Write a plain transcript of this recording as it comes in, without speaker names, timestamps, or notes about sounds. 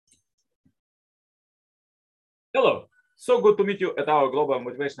Hello, so good to meet you at our global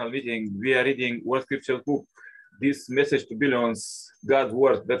motivational meeting. We are reading World Scripture book, This Message to Billions, God's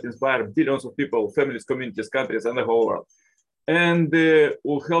Word that inspire billions of people, families, communities, countries, and the whole world. And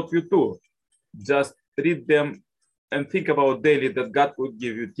will help you too. Just read them and think about daily that God would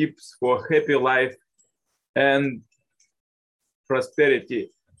give you tips for happy life and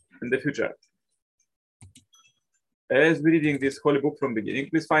prosperity in the future. As we're reading this holy book from the beginning,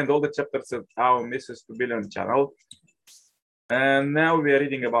 please find all the chapters at our Message to Billion channel. And now we are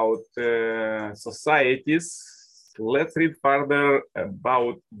reading about societies. Let's read further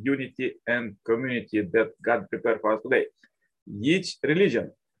about unity and community that God prepared for us today. Each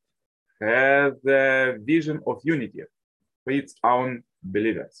religion has a vision of unity for its own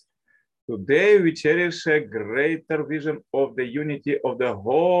believers. Today, we cherish a greater vision of the unity of the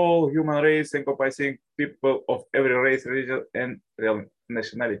whole human race, encompassing people of every race, religion, and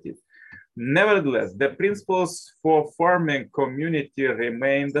nationality. Nevertheless, the principles for forming community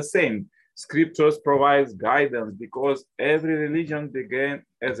remain the same. Scriptures provides guidance because every religion began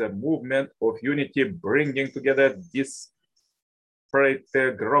as a movement of unity, bringing together disparate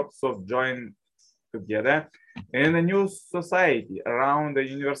groups of joined together in a new society around the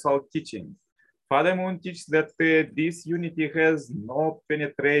universal teaching. Father Moon teaches that this unity has to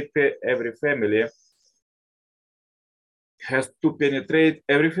penetrate every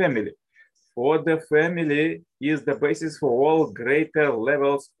family, for the family is the basis for all greater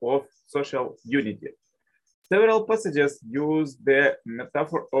levels of social unity. Several passages use the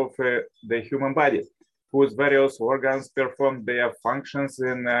metaphor of the human body, whose various organs perform their functions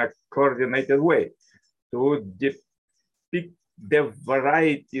in a coordinated way to depict the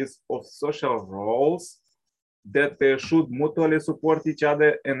varieties of social roles that should mutually support each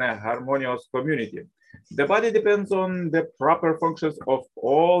other in a harmonious community. The body depends on the proper functions of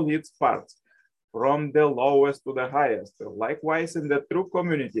all its parts, from the lowest to the highest. Likewise, in the true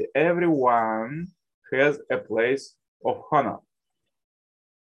community, everyone has a place of honor.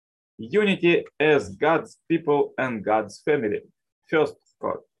 Unity as God's people and God's family. First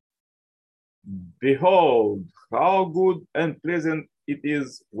quote. Behold, how good and pleasant it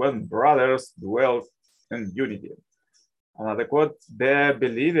is when brothers dwell in unity. Another quote, the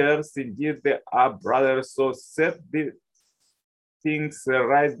believers indeed they are brothers, so set the things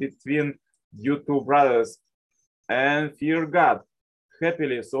right between you two brothers and fear God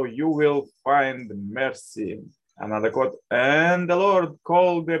happily, so you will find mercy. Another quote, and the Lord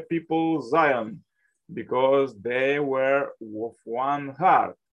called the people Zion because they were of one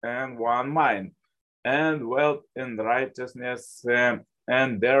heart and one mind and dwelt in righteousness,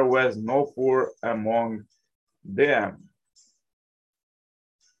 and there was no poor among them.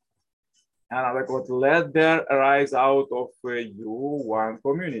 Another quote, let there arise out of you one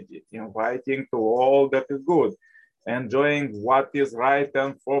community, inviting to all that is good, enjoying what is right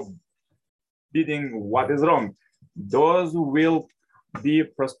and forbidding what is wrong. Those will be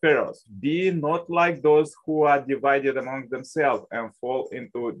prosperous. Be not like those who are divided among themselves and fall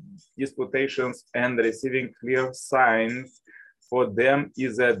into disputations and receiving clear signs. For them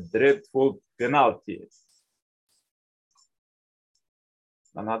is a dreadful penalty.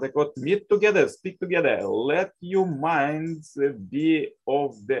 Another quote, meet together, speak together, let your minds be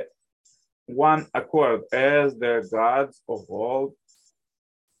of the one accord as the gods of all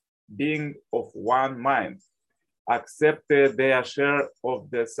being of one mind. Accept their share of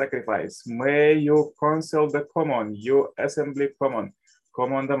the sacrifice. May you counsel the common, you assembly common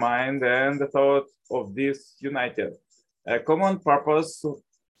the mind and the thought of this united. A common purpose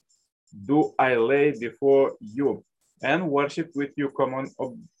do I lay before you, and worship with you common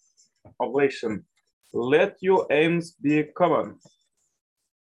oblation. Let your aims be common,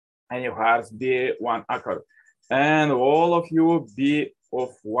 and your hearts be one accord, and all of you be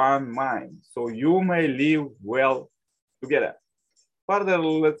of one mind, so you may live well together. Further,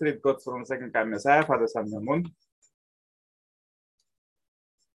 let's read quotes from Second Coming Messiah, Father Samuel Moon.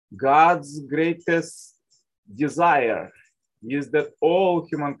 God's greatest desire is that all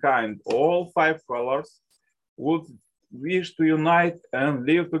humankind, all five colors, would wish to unite and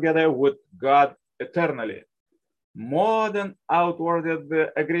live together with God eternally. More than outward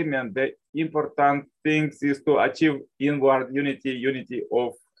agreement, the important thing is to achieve inward unity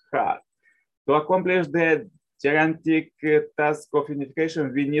of heart. To accomplish the gigantic task of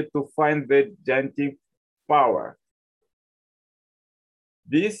unification, we need to find the gigantic power.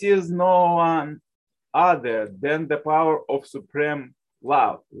 This is no one other than the power of supreme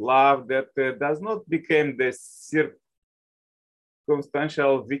love, love that does not become the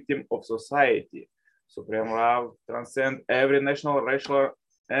circumstantial victim of society. Supreme love transcends every national, racial,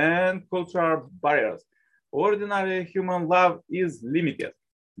 and cultural barriers. Ordinary human love is limited.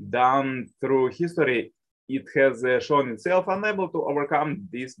 Down through history, it has shown itself unable to overcome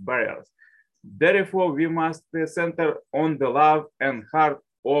these barriers. Therefore, we must center on the love and heart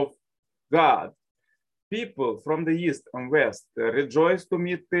of God. People from the East and West rejoice to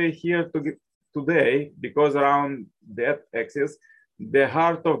meet here today because around that axis, the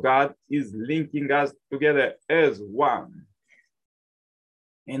heart of God is linking us together as one.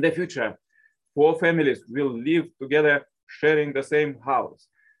 In the future, 4 families will live together sharing the same house.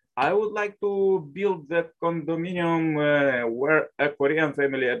 I would like to build that condominium where a Korean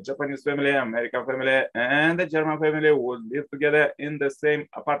family, a Japanese family, American family, and a German family would live together in the same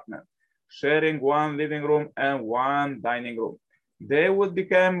apartment, sharing one living room and one dining room. They would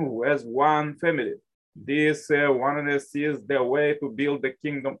become as one family. This oneness is the way to build the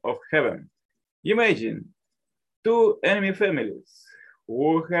kingdom of heaven. Imagine 2 enemy families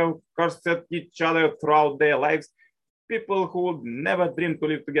who have cursed each other throughout their lives, people who would never dream to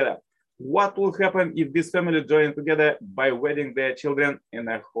live together. What will happen if this family join together by wedding their children in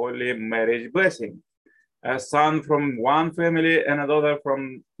a holy marriage blessing? A son from one family and a daughter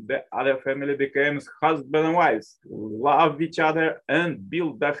from the other family becomes husband and wives, love each other and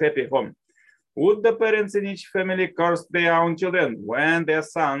build a happy home. Would the parents in each family curse their own children when their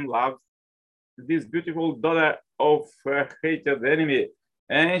son loves this beautiful daughter of a hated enemy,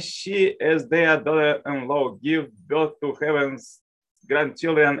 and she, as their daughter-in-law, give birth to heaven's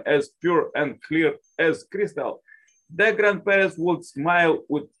grandchildren as pure and clear as crystal? The grandparents would smile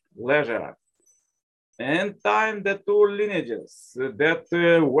with pleasure. In time, the 2 lineages that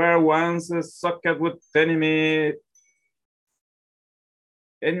were once socked with enmity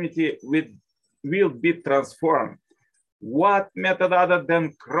will be transformed. What method other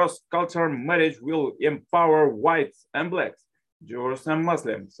than cross-cultural marriage will empower whites and blacks, Jews and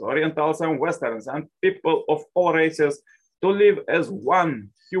Muslims, Orientals and Westerns, and people of all races to live as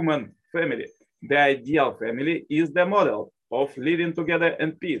one human family? The ideal family is the model of living together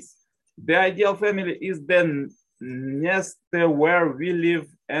in peace. The ideal family is the nest where we live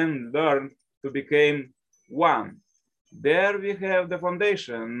and learn to become one. There we have the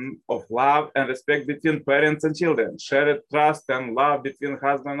foundation of love and respect between parents and children, shared trust and love between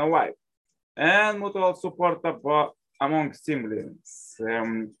husband and wife, and mutual support among siblings.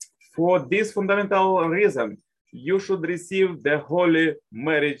 For this fundamental reason, you should receive the holy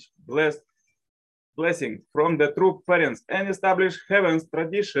marriage blessing from the true parents and establish heaven's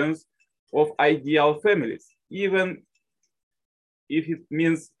traditions of ideal families, even if it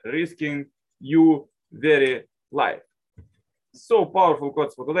means risking your very life. So powerful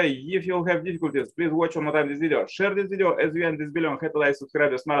quotes for today. If you have difficulties, please watch one more time this video. Share this video as we end this video and happy life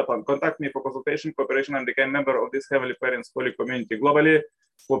subscribers marathon. Contact me for consultation, cooperation, and become a member of this Heavenly Parents Holy Community globally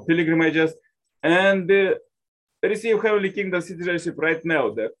for pilgrimages and receive Heavenly Kingdom citizenship right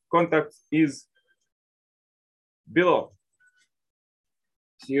now. The contact is below.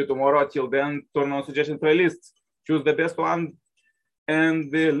 See you tomorrow. Till then, turn on suggestion playlists. Choose the best one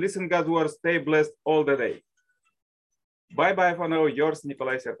and listen God's word. Stay blessed all the day. Bye-bye for now. Yours,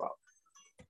 Nikolai Serpal.